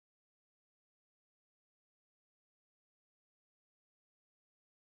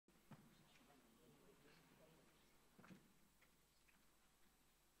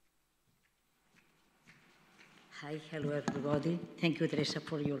Hi, hello everybody. Thank you, Teresa,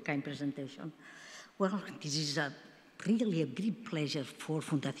 for your kind presentation. Well, this is really a great pleasure for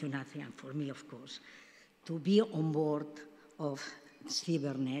Fundación ACE and for me, of course, to be on board of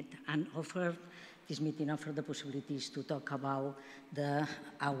CIIIEN and offer this meeting, offer the possibilities to talk about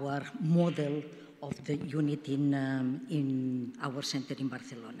our model of the unit in our center in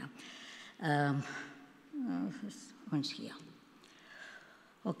Barcelona. Once here.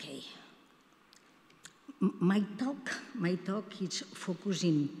 Okay. My talk is focused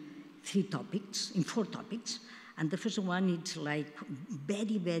in four topics, and the first one is like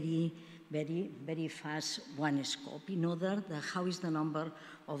very fast one scope. In order, how is the number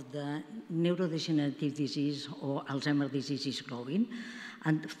of the neurodegenerative disease or Alzheimer's disease is growing,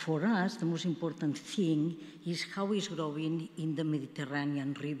 and for us the most important thing is how it's growing in the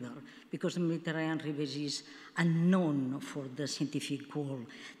Mediterranean River, because the Mediterranean River is unknown for the scientific world.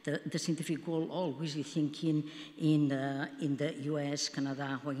 The scientific world always is thinking in the US,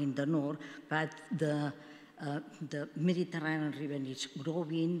 Canada, or in the north, but the Mediterranean River is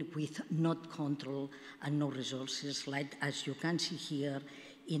growing with not control and no resources, like as you can see here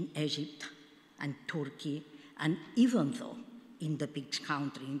in Egypt and Turkey, and even though in the big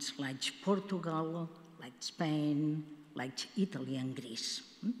countries like Portugal, like Spain, like Italy and Greece.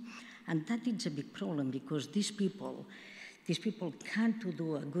 And that is a big problem because these people can't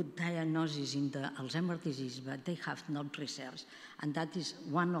do a good diagnosis in the Alzheimer's disease, but they have not research. And that is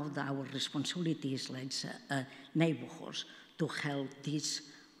one of our responsibilities, like neighborhoods, to help this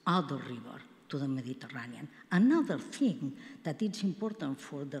other river to the Mediterranean. Another thing that is important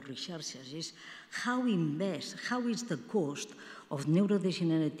for the researchers is how is the cost of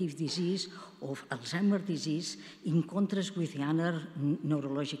neurodegenerative disease, of Alzheimer's disease, in contrast with the other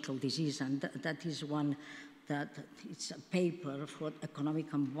neurological disease. And that is one that it's a paper for economic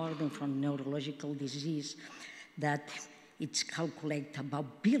burden from neurological disease that it's calculated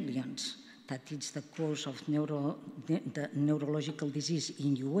about billions. That is the cost of the neurological disease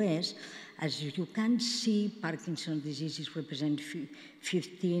in US. As you can see, Parkinson's disease is represent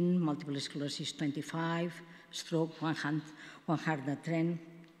 15, multiple sclerosis 25, stroke 110,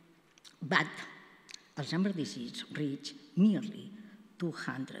 but Alzheimer's disease reached nearly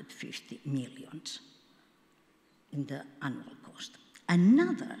 250 millions in the annual cost.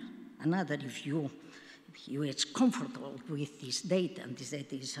 Another, if you is comfortable with this data, and this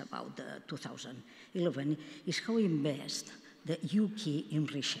data is about 2011, is how invest the UK in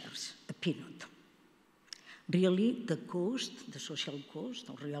research, a peanut. Really, the cost, the social cost,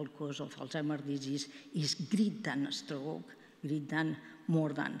 or real cost of Alzheimer's disease is greater than stroke, greater than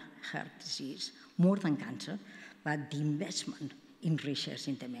more than heart disease, more than cancer, but the investment in research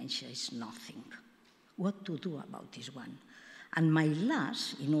in dementia is nothing. What to do about this one? And my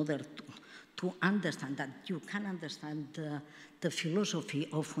last, in order to understand that you can understand the philosophy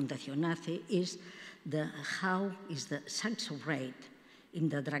of Fundación ACE is how is the success rate in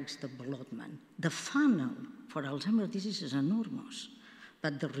the drugs development. The funnel for Alzheimer's disease is enormous,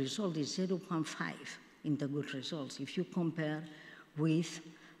 but the result is 0.5 in the good results. If you compare with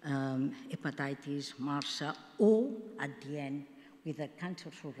hepatitis, Mercè, or at the end, with the cancer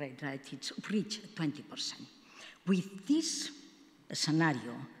rate, it's reached 20%. With this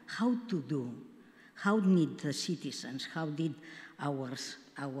scenario, how need the citizens, how did our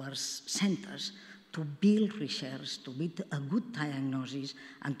centers to build research, to build a good diagnosis,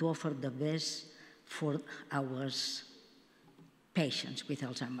 and to offer the best for our patients with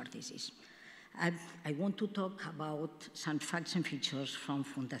Alzheimer's disease. I want to talk about some facts and features from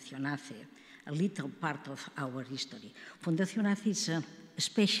Fundación ACE, a little part of our history. Fundación ACE is a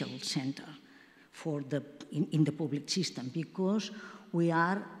special center in the public system because we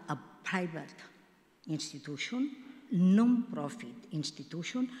are a private institution, non-profit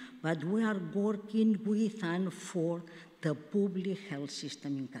institution, but we are working with and for the public health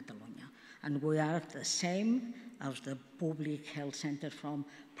system in Catalonia. And we are the same as the public health center from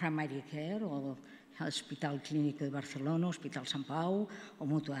primary care or Hospital Clínic de Barcelona, Hospital Sant Pau, or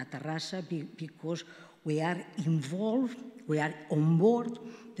Mutua Terrassa, because we are involved, we are on board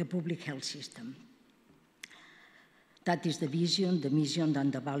the public health system. That is the vision, the mission,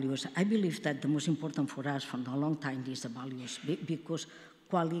 and the values. I believe that the most important for us for a long time is the values, because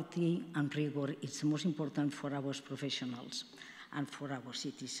quality and rigor is the most important for our professionals and for our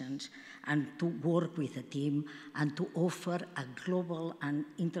citizens, and to work with a team and to offer a global and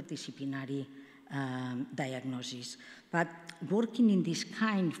interdisciplinary diagnosis. But working in this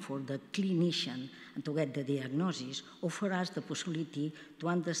kind for the clinician and to get the diagnosis offer us the possibility to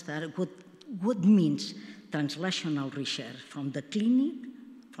understand what means translational research from the clinic,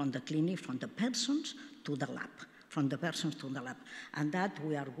 from the persons to the lab. from the persons to the lab. And that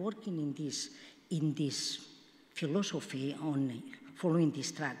we are working in this philosophy on following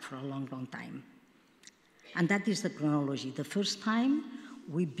this track for a long, long time. And that is the chronology. The first time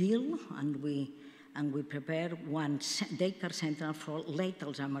we build and we prepare one daycare center for late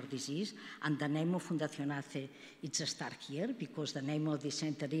Alzheimer's disease, and the name of Fundación ACE, it's a start here, because the name of the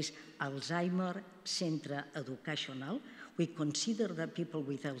center is Alzheimer Centre Educational. We consider that people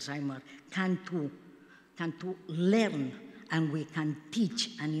with Alzheimer can to learn, and we can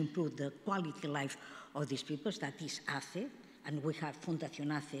teach and improve the quality of life of these people. That is ACE, and we have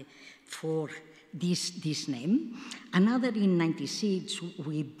Fundación ACE for this name. Another in '96,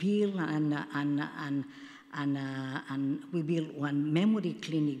 we built we built one memory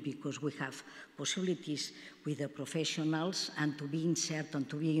clinic, because we have possibilities with the professionals and to be inserted and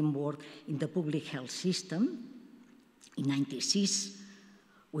to be involved in the public health system. In '96,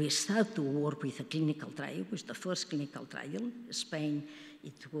 we started to work with a clinical trial. It was the first clinical trial. In Spain,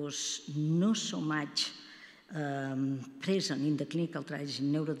 it was not so much present in the clinical trials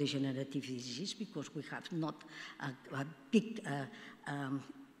in neurodegenerative disease, because we have not a big,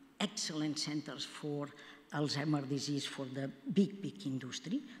 excellent centers for Alzheimer's disease for the big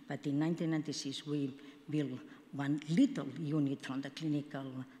industry. But in 1996, we built one little unit from the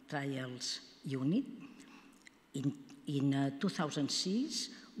clinical trials unit. In 2006,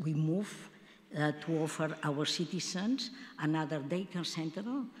 we moved to offer our citizens another daycare center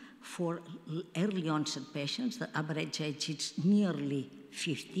for early onset patients. The average age is nearly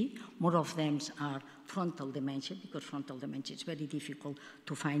 50. More of them are frontal dementia, because frontal dementia is very difficult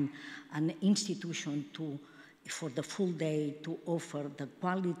to find an institution for the full day to offer the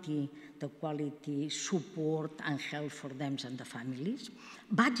quality support and help for them and the families.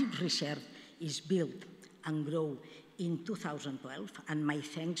 Basic research is built and grow in 2012, and my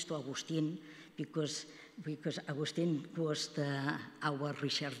thanks to Agustín, because Agustín was our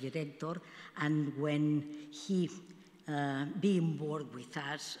research director, and when he being board with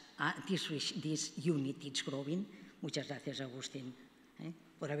us, this unit is growing. Muchas gracias, Agustín,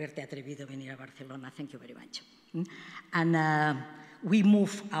 por haberte atrevido a venir a Barcelona. Thank you very much. And we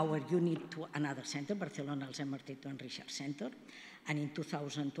moved our unit to another center, Barcelona Alzheimer's Treatment Research Center, and in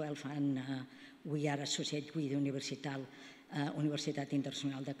 2012, we are associated with Universitat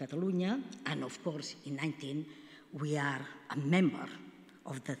Internacional de Catalunya, and of course, in 2019, we are a member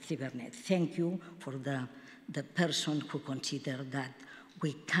of the CIIIEN. Thank you for the person who considered that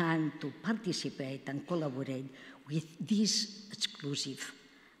we can to participate and collaborate with this exclusive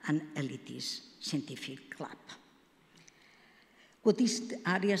and elitist scientific club. What is the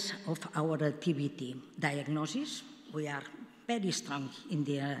areas of our activity? Diagnosis. We are very strong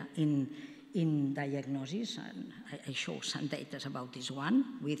in diagnosis, and I show some data about this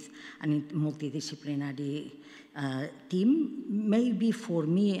one with a multidisciplinary team. Maybe for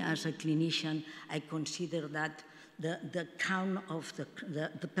me as a clinician, I consider that the crown of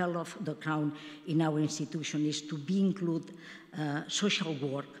the pearl of the crown in our institution is to be include social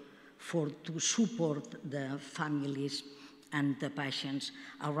work to support the families and the patients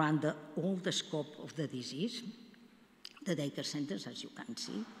around all the scope of the disease. The daycare centers, as you can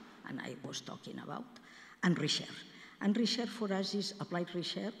see, and I was talking about, and research. And research for us is applied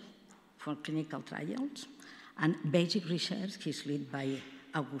research for clinical trials, and basic research is led by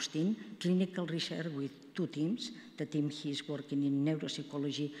Agustín, clinical research with two teams. The team he's working in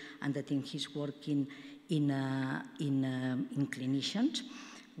neuropsychology, and the team he's working in clinicians.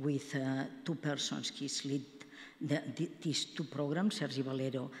 With two persons, he's led these two programs, Sergi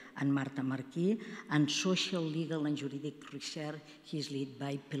Valero and Marta Marquí, and social, legal, and juridic research is led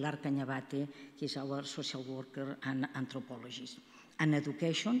by Pilar Cañabate, he's our social worker and anthropologist. And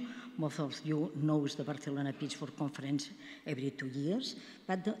education, most of you knows the Barcelona-Pittsburgh conference every 2 years,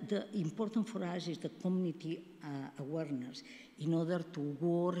 but the important for us is the community awareness in order to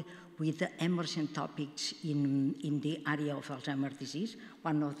work with the emergent topics in the area of Alzheimer's disease.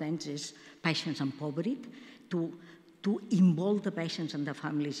 One of them is patients and poverty, to involve the patients and the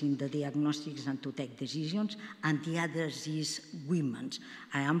families in the diagnostics and to take decisions, and the other is women.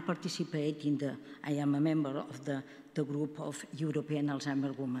 I am a member of the group of European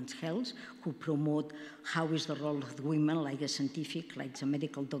Alzheimer's Women's Health, who promote how is the role of the women, like a scientific, like the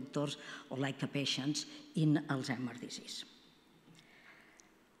medical doctors, or like the patients in Alzheimer's disease.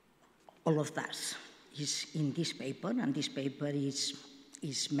 All of that is in this paper, and this paper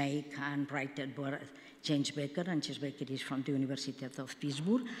is made and written by James Becker, and James Becker is from the University of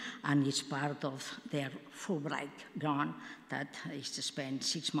Pittsburgh, and it's part of their Fulbright grant that is to spend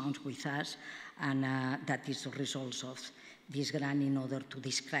 6 months with us, and that is the results of this grant in order to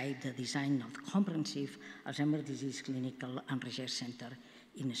describe the design of comprehensive Alzheimer's disease clinical and research center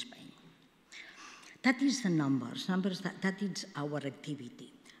in Spain. That is the numbers. That is our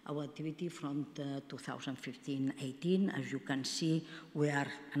activity. Our activity from 2015-18, as you can see, we are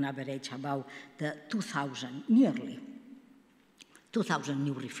on average about the 2,000, nearly 2,000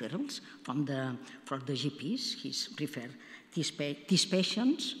 new referrals from the GPs. He's referred these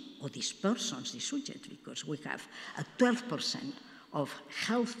patients or these persons, these subjects, because we have a 12% of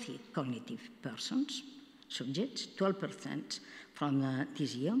healthy cognitive persons, subjects, 12% from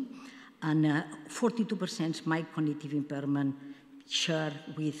this year, and 42% mild cognitive impairment shared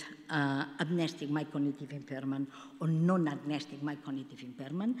with agnostic mild cognitive impairment or non-agnostic mild cognitive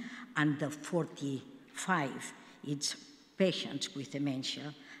impairment, and the 45, it's patients with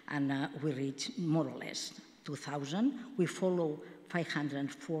dementia, and we reach more or less 2,000. We follow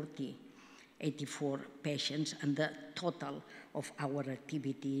 584 patients, and the total of our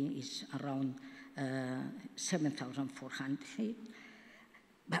activity is around 7,400.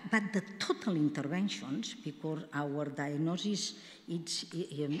 But the total interventions, because our diagnosis it's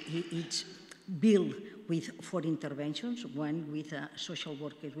built with 4 interventions, one with social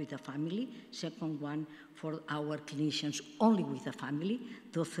workers with a family, second one for our clinicians only with a family,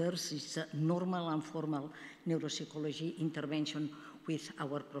 the third is normal and formal neuropsychology intervention with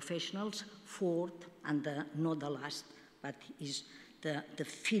our professionals, fourth, and not the last, but is the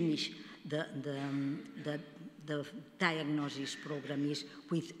finish, the diagnosis program is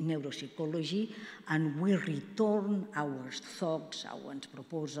with neuropsychology, and we return our thoughts, our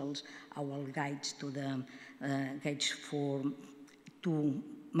proposals, our guides to the guides to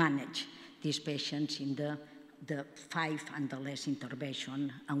manage these patients in the 5 and the less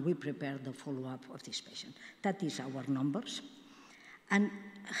intervention, and we prepare the follow-up of this patient. That is our numbers. And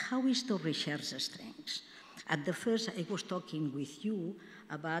how is the research strengths? At the first, I was talking with you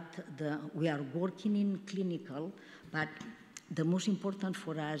about we are working in clinical, but the most important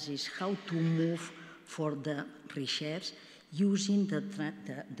for us is how to move for the research using the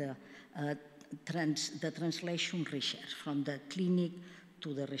translation research from the clinic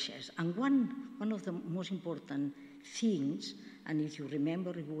to the research. And one of the most important things, and if you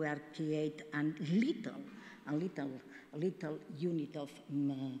remember, we are create a little unit of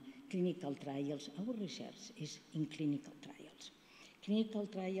clinical trials. Our research is in clinical trials. Clinical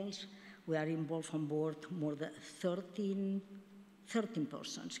trials, we are involved on board more than 13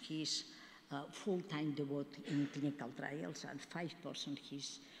 persons. He's full-time devoted in clinical trials, and 5 persons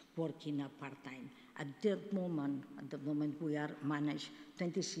he's working part-time. At the moment we are managed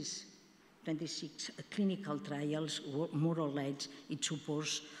 26 clinical trials, more or less. It's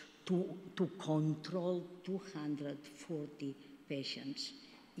supposed to control 240 patients.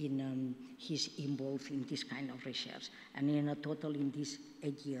 He's involved in this kind of research. And in a total, in these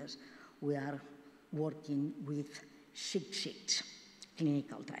 8 years, we are working with 6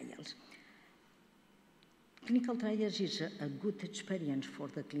 clinical trials. Clinical trials is a good experience for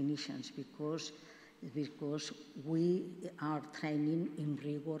the clinicians because we are training in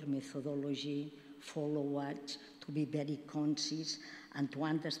rigor, methodology, follow-ups, to be very conscious and to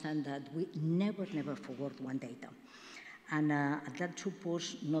understand that we never forget one data. And that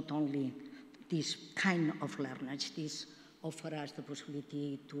suppose not only this kind of learners, this offer us the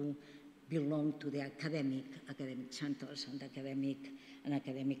possibility to belong to the academic centers and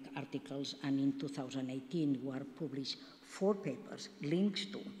academic articles. And in 2018, we are published 4 papers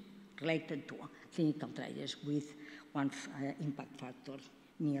related to clinical trials with one impact factor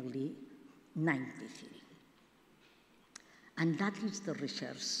nearly 93. And that is the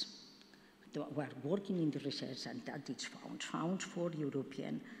research. We are working in the research, and that is founds for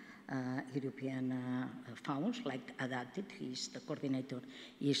European founds, like adapted. He's the coordinator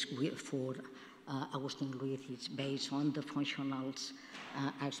is for Agustin Luiz. It's based on the functionals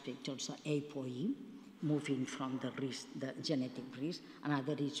aspect of the APOE, moving from the risk, the genetic risk.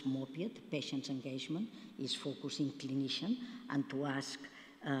 Another is MOPIET, patient engagement, is focusing clinician and to ask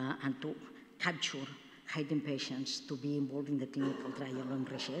and to capture hidden patients to be involved in the clinical trial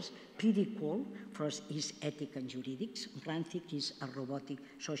and research. Pretty cool for us is ethics and juridics. RANTIC is a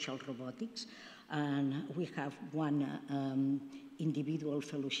social robotics. And we have one individual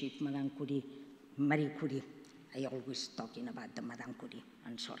fellowship, Marie Curie. I always talking about the Madame Curie,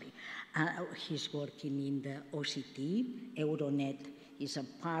 I'm sorry. He's working in the OCT. Euronet is a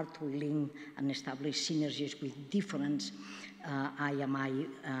part to link and establish synergies with different IMI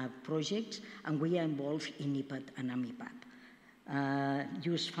projects, and we are involved in IPAD and AMIPAD.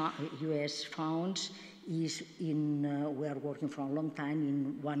 US Founds is we are working for a long time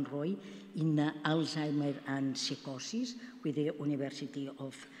in One Roy in Alzheimer and psychosis with the University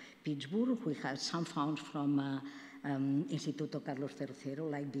of Pittsburgh. We have some funds from Instituto Carlos III,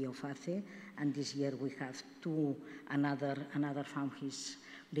 like Bioface, and this year we have another fund is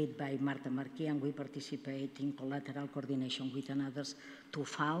led by Marta Mercè, and we participate in collateral coordination with another 2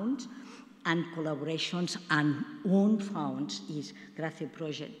 funds, and collaborations and own funds is Grace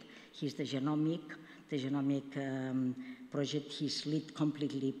project. He's the genomic project. He's led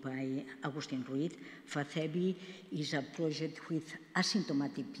completely by Agustin Ruiz. FACEBI is a project with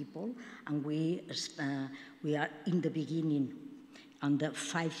asymptomatic people, and we are in the beginning on the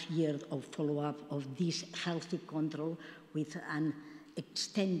 5 years of follow-up of this healthy control with an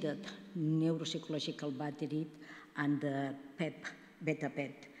extended neuropsychological battery and PEP,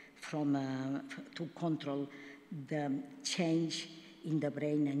 beta-PET, to control the change in the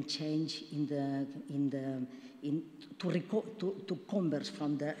brain and change to converse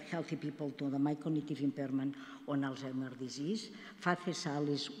from the healthy people to the cognitive impairment on Alzheimer's disease. FACESAL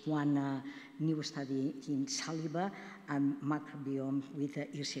is one new study in Saliva and microbiome with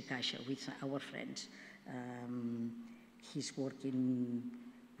Irse Kasha, with our friends. He's working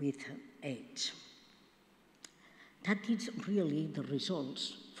with AIDS. That is really the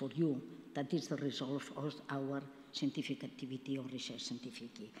results for you. That is the result of our scientific activity or research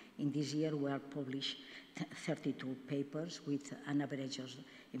scientific. In this year, we have published 32 papers with an average of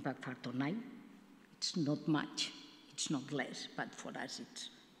impact factor 9. It's not much, it's not less, but for us it's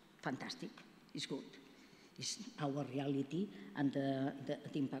fantastic, it's good. It's our reality, and the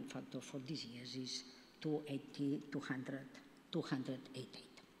impact factor for this year is 288.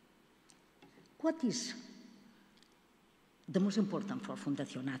 What is the most important for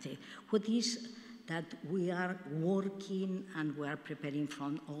Fundación ACE? What is that we are working and we are preparing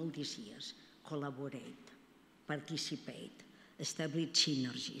from all these years? Collaborate, participate, establish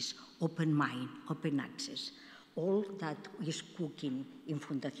synergies, open mind, open access. All that is cooking in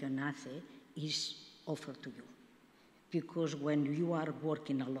Fundación ACE is offered to you. Because when you are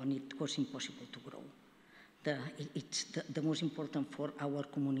working alone, it was impossible to grow. The most important for our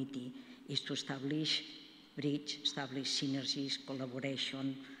community is to establish synergies,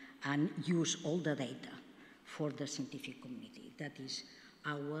 collaboration, and use all the data for the scientific community. That is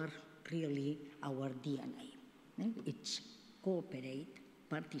really our DNA. It's cooperate,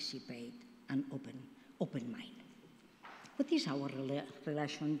 participate, and open mind. What is our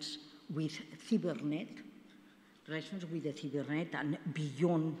relations with Cybernet? Relations with the Cybernet and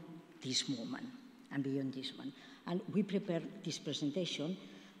beyond this moment. And we prepared this presentation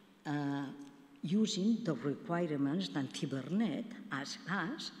using the requirements that Cybernet asks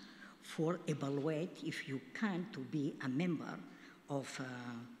us for evaluate if you can to be a member of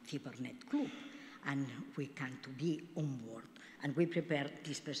Cybernet Club, and we can to be on board. And we prepared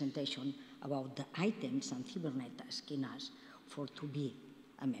this presentation about the items and Cybernet asking us for to be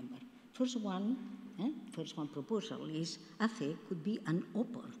a member. First one proposal is ACE could be a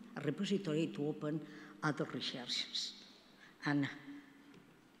repository to open other researches. And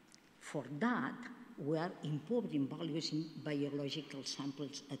for that, we are improving values in biological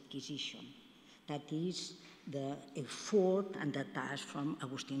samples acquisition. That is the effort and the task from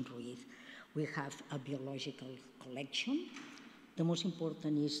Agustin Ruiz. We have a biological collection. The most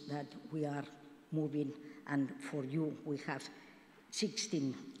important is that we are moving, and for you, we have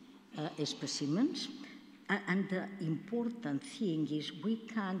 16 specimens. And the important thing is we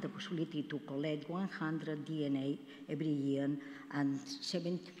can the possibility to collect 100 DNA every year and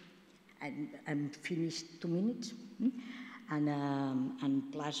finish 2 minutes,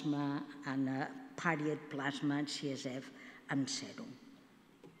 and plasma and paired plasma, CSF, and serum.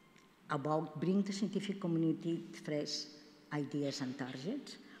 About bring the scientific community fresh ideas and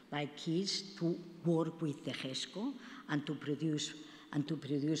targets, like is to work with the HESCO and to produce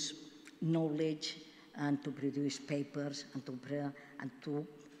knowledge and to produce papers and to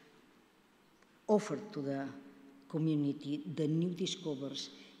offer to the community the new discoveries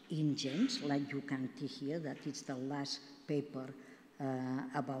in genes, like you can see here, that is the last paper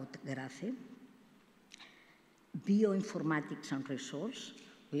about Grace. Bioinformatics and resource,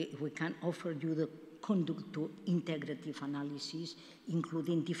 we can offer you the conduct to integrative analysis,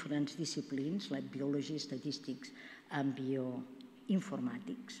 including different disciplines like biology, statistics, and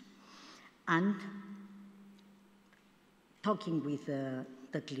bioinformatics. And talking with the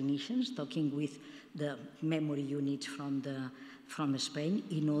clinicians, talking with the memory units from Spain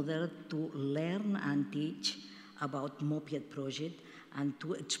in order to learn and teach about MOPIAT project and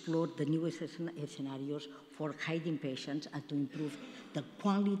to explore the new scenarios for hiding patients and to improve the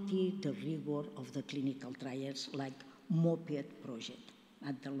quality, the rigor of the clinical trials like MOPED project,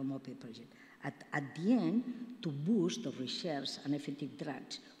 at the MOPED project. At the end, to boost the research on effective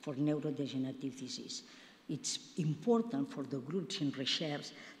drugs for neurodegenerative disease. It's important for the groups in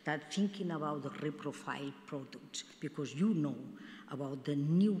research that thinking about the reprofiled products, because you know about the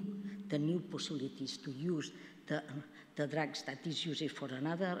new possibilities to use the drugs that is used for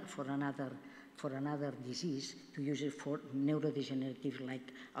another disease, to use it for neurodegenerative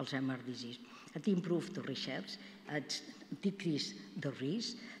like Alzheimer's disease. That improve the research, decrease the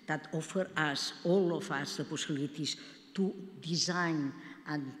risk, that offer us, all of us, the possibilities to design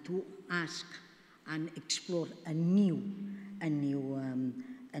and to ask and explore a new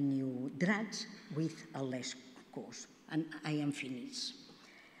drugs with a less cost. And I am finished.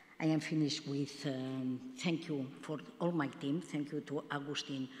 I am finished with thank you for all my team. Thank you to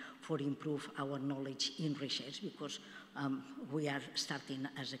Agustin for improve our knowledge in research, because we are starting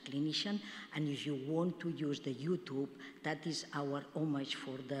as a clinician. And if you want to use the YouTube, that is our homage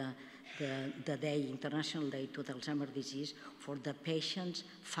for the day, International Day to the Alzheimer's disease, for the patients,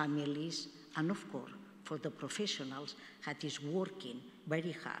 families, and of course, for the professionals that is working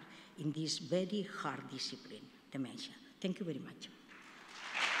very hard in this very hard discipline, dementia. Thank you very much.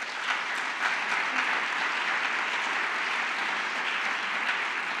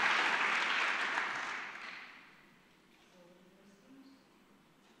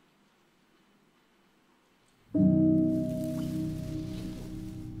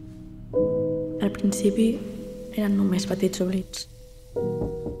 Al principi eren només petits oblits.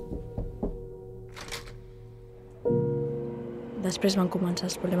 Després van començar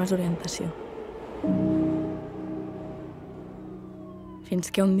els problemes d'orientació.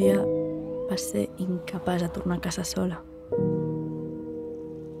 Fins que un dia va ser incapaç de tornar a casa sola.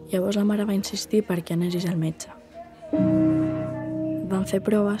 Llavors la mare va insistir perquè anessis al metge. Et van fer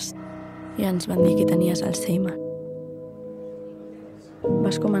proves i ens van dir que tenies Alzheimer.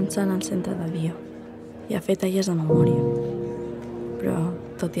 Vas començar en el centre de dia i a fer tallers de memòria. Però,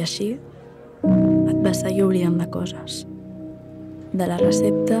 tot i així, et vas seguir oblidant de coses. De la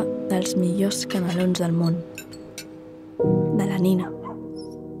recepta dels millors canelons del món. De la Nina.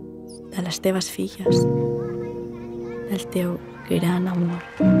 De les teves filles. Del teu gran amor.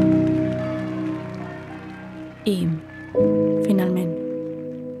 I, finalment,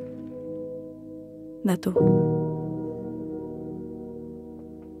 de tu.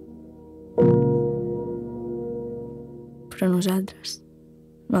 Però nosaltres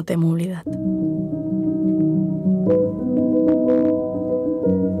no t'hem oblidat.